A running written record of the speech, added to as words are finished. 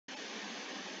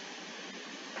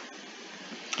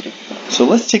So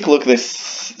let's take a look at this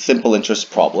simple interest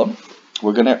problem.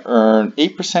 We're going to earn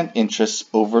 8% interest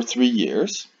over 3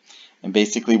 years. And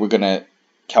basically we're going to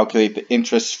calculate the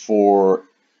interest for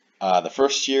the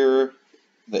first year,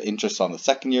 the interest on the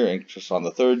second year, interest on the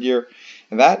third year.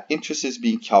 And that interest is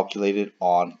being calculated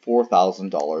on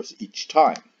 $4,000 each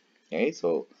time. Okay,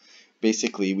 so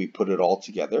basically we put it all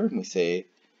together and we say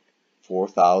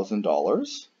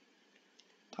 $4,000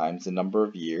 times the number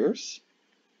of years,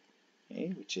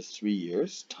 okay, which is 3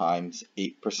 years, times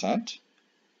 8%.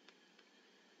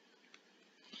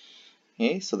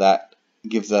 Okay, so that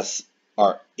gives us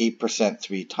our 8%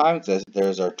 3 times.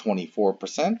 There's our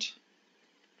 24%.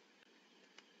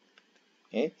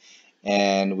 Okay,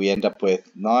 and we end up with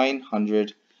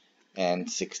 $960.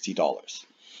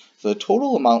 So the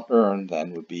total amount earned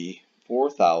then would be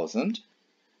 4,000.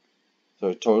 So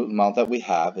the total amount that we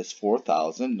have is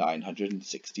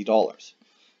 $4,960.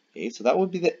 Okay, so that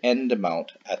would be the end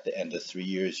amount at the end of 3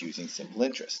 years using simple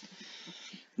interest.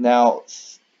 Now,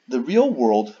 the real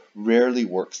world rarely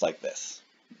works like this.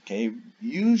 Okay,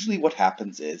 usually what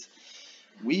happens is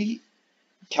we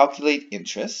calculate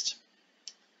interest,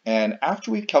 and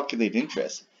after we calculate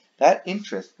interest, that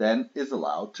interest then is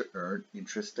allowed to earn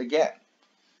interest again.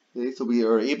 Okay, so we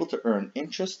are able to earn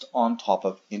interest on top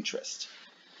of interest.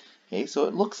 Okay, so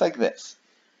it looks like this.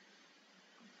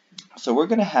 So we're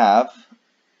going to have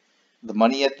the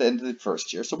money at the end of the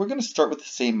first year. So we're going to start with the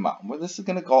same amount. Well, this is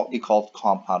going to be called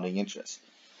compounding interest.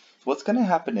 So what's going to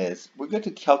happen is we're going to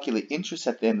calculate interest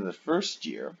at the end of the first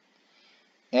year.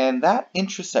 And that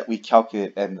interest that we calculate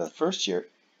at the end of the first year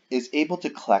is able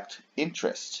to collect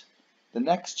interest the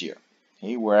next year.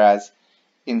 Okay, whereas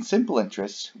in simple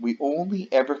interest, we only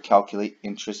ever calculate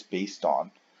interest based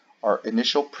on our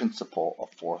initial principal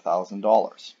of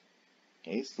 $4,000.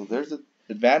 Okay, so there's an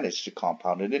advantage to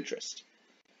compounded interest.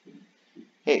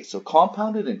 Okay, so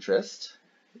compounded interest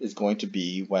is going to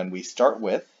be when we start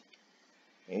with,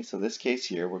 okay, so this case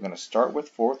here, we're going to start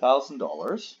with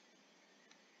 $4,000.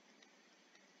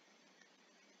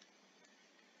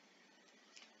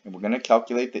 And we're going to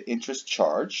calculate the interest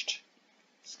charged.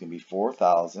 It's going to be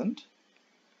 4,000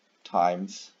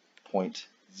 times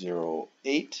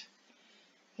 0.08,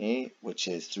 okay, which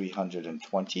is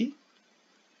 320.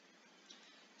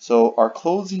 So our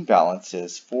closing balance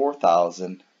is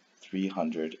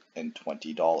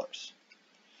 $4,320.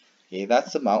 Okay,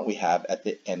 that's the amount we have at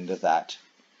the end of that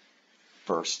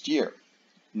first year.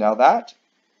 Now that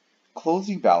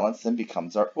closing balance then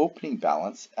becomes our opening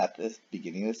balance at the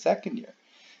beginning of the second year.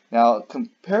 Now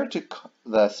compared to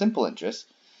the simple interest,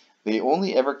 they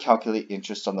only ever calculate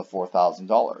interest on the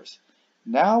 $4,000.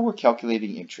 Now we're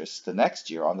calculating interest the next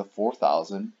year on the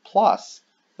 $4,000 plus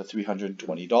the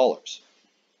 $320.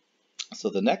 So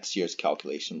the next year's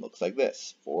calculation looks like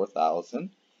this: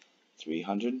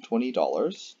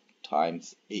 $4,320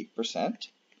 times 8%.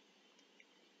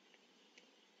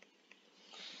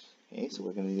 Okay, so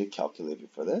we're going to need a calculator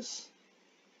for this.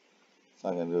 So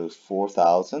I'm going to do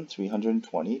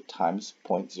 4,320 times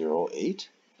 0.08.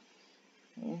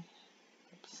 Okay.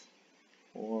 Oops.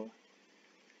 4.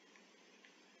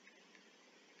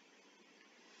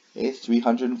 Okay,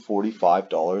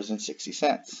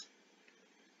 $345.60.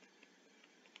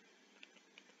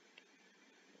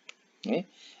 Okay,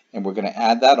 and we're going to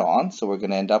add that on, so we're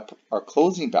going to end up, our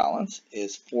closing balance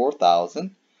is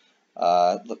 4,000.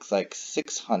 Looks like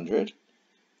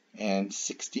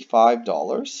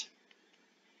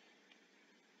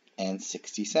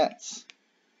 $665.60.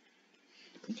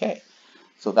 Okay,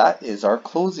 so that is our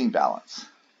closing balance.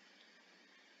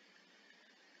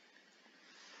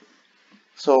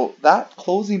 So that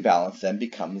closing balance then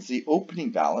becomes the opening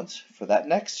balance for that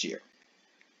next year.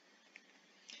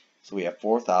 So we have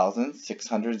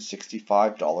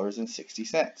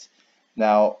 $4,665.60.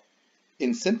 Now,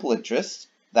 in simple interest,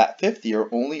 that fifth year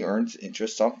only earns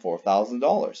interest on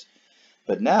 $4,000.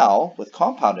 But now, with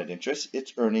compounded interest,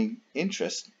 it's earning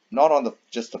interest not on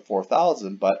just the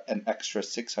 $4,000, but an extra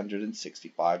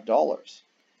 $665.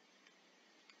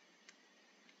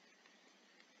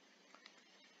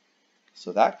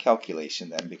 So that calculation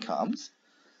then becomes,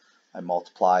 I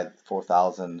multiply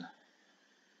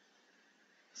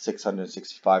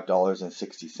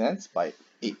 $4,665.60 by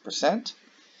 8%,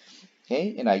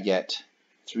 okay, and I get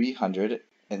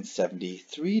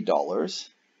 $373,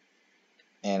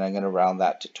 and I'm going to round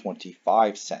that to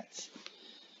 25 cents.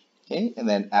 Okay, and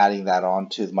then adding that on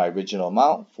to my original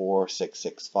amount,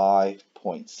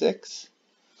 4,665.6.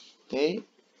 Okay,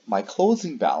 my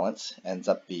closing balance ends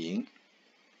up being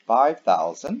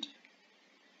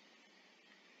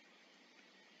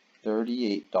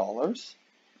 $5,038.85.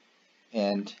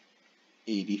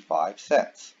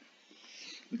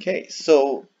 Okay,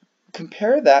 so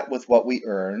compare that with what we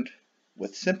earned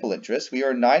with simple interest. We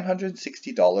earned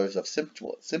 $960 of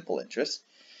simple interest.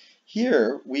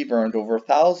 Here, we've earned over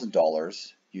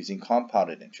 $1,000 using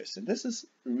compounded interest. And this is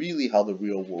really how the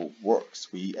real world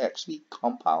works. We actually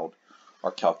compound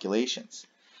our calculations.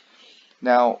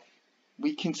 Now,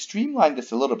 we can streamline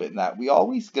this a little bit in that we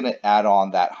always going to add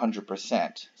on that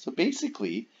 100%. So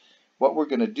basically, what we're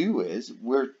going to do is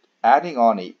we're adding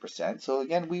on 8%. So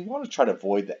again, we want to try to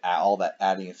avoid all that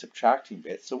adding and subtracting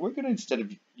bits. So we're going to, instead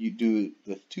of you do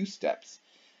the 2 steps,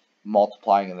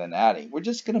 multiplying and then adding, we're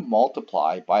just going to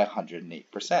multiply by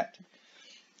 108%.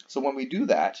 So when we do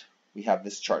that, we have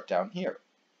this chart down here.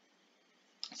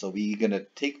 So we're going to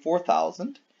take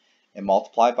 4,000 and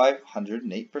multiply by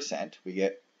 108%. We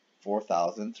get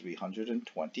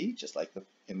 4,320, just like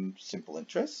in simple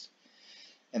interest.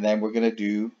 And then we're going to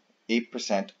do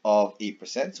 8% of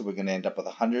 8%. So we're going to end up with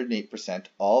 108%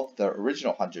 of the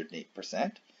original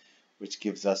 108%, which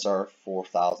gives us our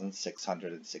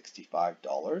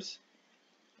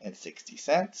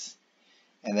 $4,665.60.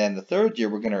 And then the third year,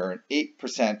 we're going to earn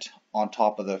 8% on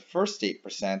top of the first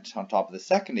 8%, on top of the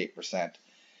second 8%.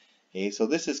 Okay, so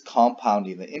this is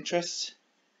compounding the interest,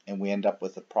 and we end up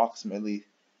with approximately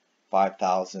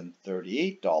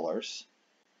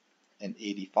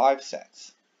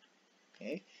 $5,038.85.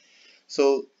 Okay,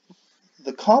 so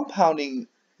the compounding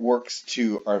works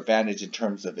to our advantage in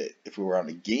terms of it if we were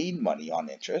to gain money on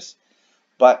interest,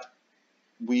 but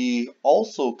we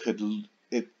also could,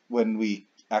 when we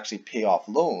actually pay off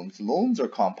loans are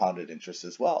compounded interest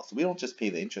as well. So we don't just pay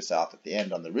the interest out at the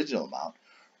end on the original amount,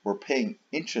 we're paying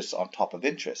interest on top of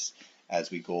interest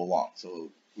as we go along.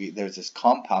 So there's this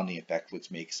compounding effect which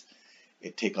makes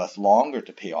it take us longer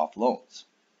to pay off loans.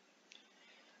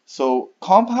 So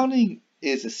compounding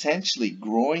is essentially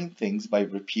growing things by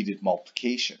repeated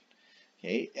multiplication.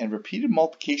 Okay, and repeated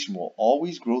multiplication will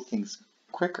always grow things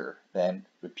quicker than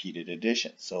repeated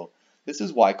addition. So this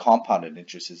is why compounded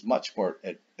interest is much more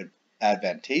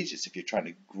advantageous if you're trying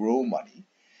to grow money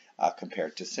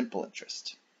compared to simple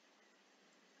interest.